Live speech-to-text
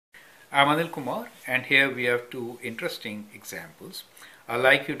I'm Anil Kumar, and here we have two interesting examples. I'd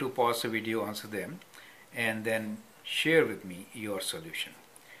like you to pause the video, answer them, and then share with me your solution.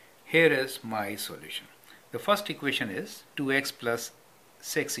 Here is my solution. The first equation is 2x plus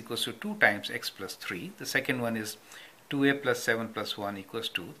 6 equals to 2 times x plus 3. The second one is 2a plus 7 plus 1 equals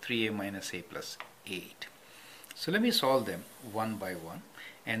to 3a minus a plus 8. So let me solve them one by one,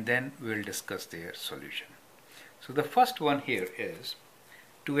 and then we'll discuss their solution. So the first one here is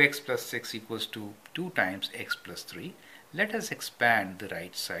 2x plus 6 equals to 2 times x plus 3. Let us expand the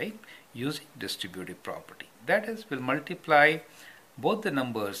right side using distributive property. That is, we'll multiply both the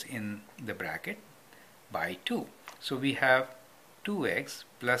numbers in the bracket by 2. So we have 2x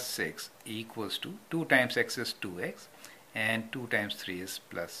plus 6 equals to 2 times x is 2x and 2 times 3 is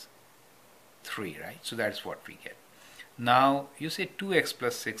plus 3, right? So that's what we get. Now you say 2x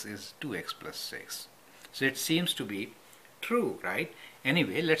plus 6 is 2x plus 6. So it seems to be true, right?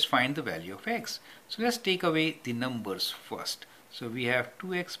 Anyway, let's find the value of x. So let's take away the numbers first. So we have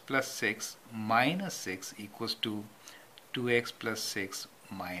 2x plus 6 minus 6 equals to 2x plus 6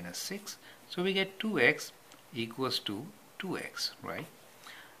 minus 6. So we get 2x equals to 2x, right?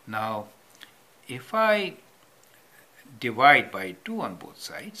 Now, if I divide by 2 on both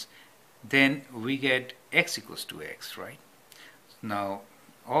sides, then we get x equals to x, right? Now,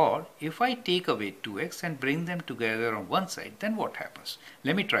 or if I take away 2x and bring them together on one side, then what happens?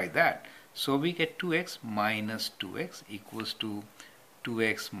 Let me try that. So we get 2x minus 2x equals to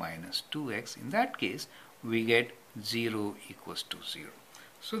 2x minus 2x. In that case, we get 0 equals to 0.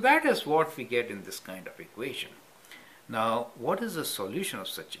 So that is what we get in this kind of equation. Now, what is the solution of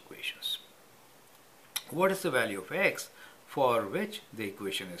such equations? What is the value of x for which the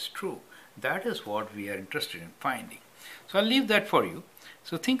equation is true? That is what we are interested in finding. So I'll leave that for you.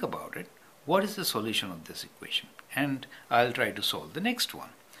 So think about it. What is the solution of this equation? And I'll try to solve the next one.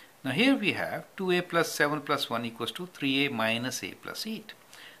 Now here we have 2a plus 7 plus 1 equals to 3a minus a plus 8.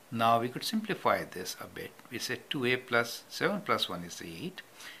 Now we could simplify this a bit. We said 2a plus 7 plus 1 is 8.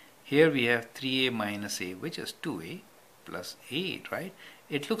 Here we have 3a minus a, which is 2a plus 8, right?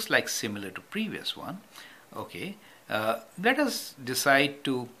 It looks like similar to previous one. Okay, let us decide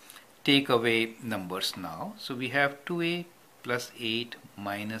to take away numbers now. So we have 2a plus 8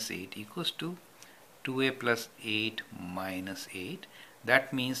 minus 8 equals to 2a plus 8 minus 8.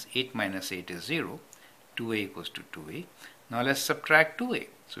 That means 8 minus 8 is 0. 2a equals to 2a. Now let's subtract 2a.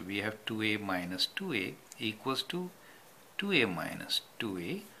 So we have 2a minus 2a equals to 2a minus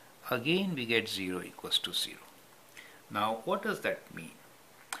 2a. Again we get 0 equals to 0. Now what does that mean?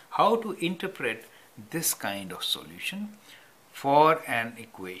 How to interpret this kind of solution for an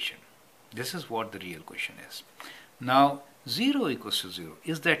equation? This is what the real question is. Now 0 equals to 0.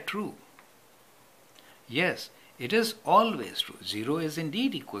 Is that true? Yes, it is always true. 0 is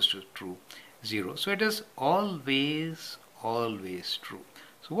indeed equals to true 0. So it is always true.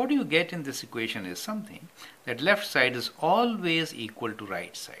 So what you get in this equation is something that left side is always equal to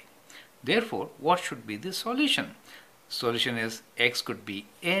right side. Therefore, what should be the solution? Solution is x could be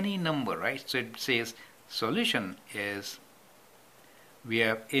any number, right? So it says solution is, we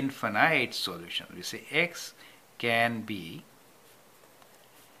have infinite solution. We say x can be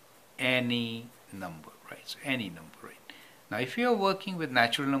any number, right? So any number, right? Now if you are working with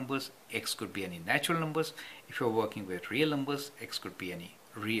natural numbers, x could be any natural numbers. If you are working with real numbers, x could be any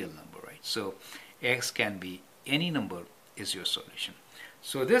real number, right? So x can be any number is your solution.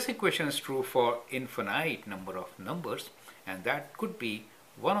 So this equation is true for infinite number of numbers, and that could be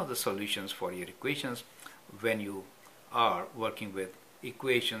one of the solutions for your equations when you are working with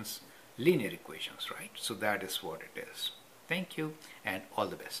equations, linear equations, right? So that is what it is. Thank you and all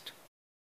the best.